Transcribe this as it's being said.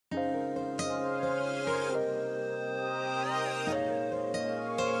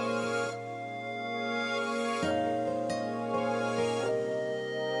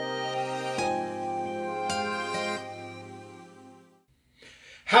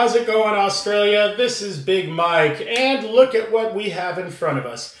How's it going, Australia? This is Big Mike, and look at what we have in front of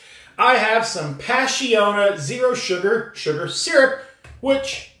us. I have some Passiona zero sugar syrup,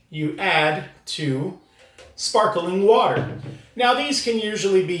 which you add to sparkling water. Now, these can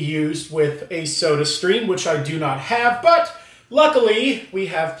usually be used with a soda stream, which I do not have, but luckily we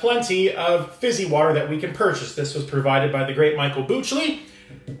have plenty of fizzy water that we can purchase. This was provided by the great Michael Buchley.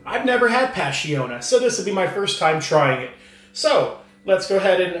 I've never had Passiona, so this will be my first time trying it. So, let's go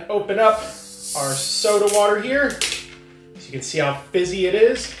ahead and open up our soda water here. So you can see how fizzy it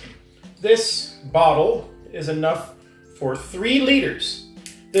is. This bottle is enough for 3 liters.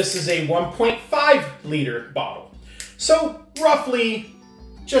 This is a 1.5 liter bottle. So roughly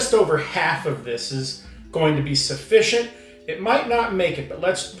just over half of this is going to be sufficient. It might not make it, but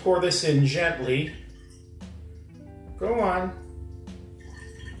let's pour this in gently. Go on.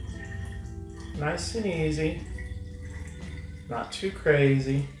 Nice and easy. Not too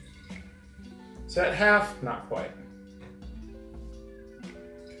crazy. Is that half? Not quite.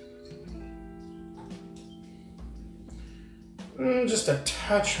 Just a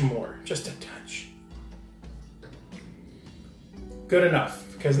touch more, just a touch. Good enough,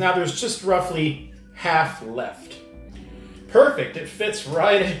 because now there's just roughly half left. Perfect, it fits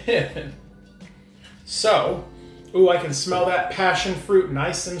right in. So, ooh, I can smell that passion fruit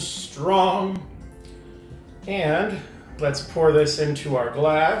nice and strong. And let's pour this into our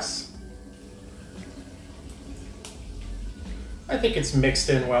glass. I think it's mixed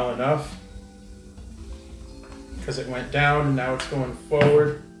in well enough because it went down and now it's going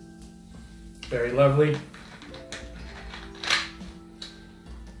forward. Very lovely.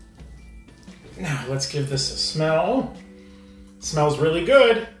 Now let's give this a smell. It smells really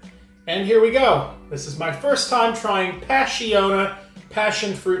good. And here we go. This is my first time trying Passiona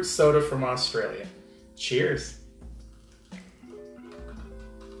passion fruit soda from Australia. Cheers.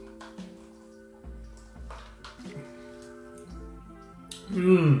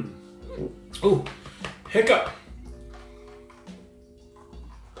 Ooh, hiccup.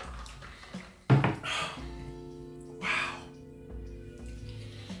 Wow.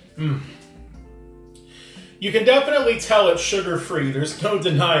 You can definitely tell it's sugar-free. There's no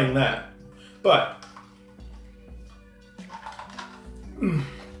denying that. But,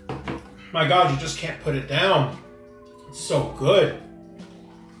 my God, you just can't put it down. It's so good.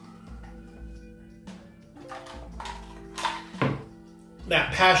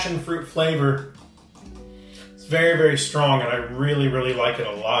 That passion fruit flavor is very, very strong, and I really, really like it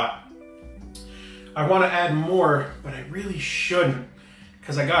a lot. I want to add more, but I really shouldn't,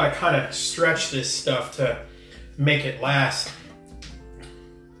 because I got to kind of stretch this stuff to make it last.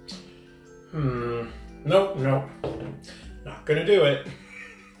 Nope, not gonna do it.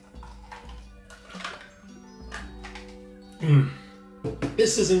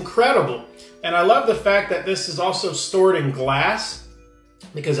 This is incredible, and I love the fact that this is also stored in glass,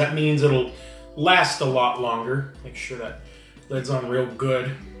 because that means it'll last a lot longer. Make sure that lid's on real good.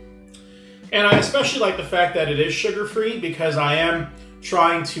 And I especially like the fact that it is sugar-free, because I am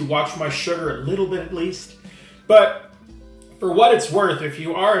trying to watch my sugar a little bit at least. But for what it's worth, if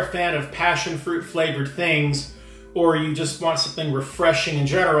you are a fan of passion fruit flavored things, or you just want something refreshing in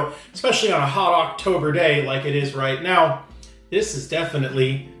general, especially on a hot October day like it is right now, this is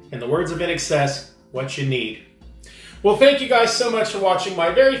definitely, in the words of InXS, what you need. Well, thank you guys so much for watching my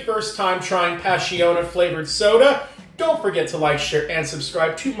very first time trying Passiona flavored soda. Don't forget to like, share, and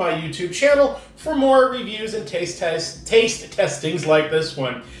subscribe to my YouTube channel for more reviews and taste testings like this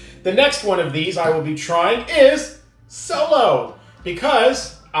one. The next one of these I will be trying is Solo,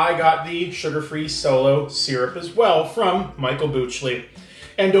 because I got the sugar-free Solo syrup as well from Michael Buchley.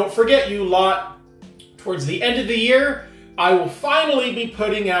 And don't forget, you lot, towards the end of the year, I will finally be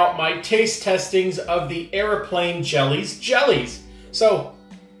putting out my taste testings of the airplane jellies. So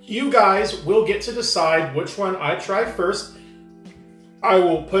you guys will get to decide which one I try first. I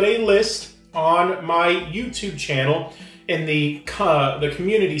will put a list on my YouTube channel in the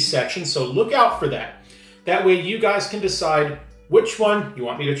community section, so look out for that. That way you guys can decide which one you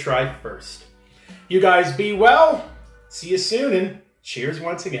want me to try first. You guys be well. See you soon, and cheers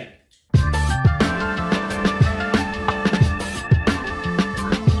once again.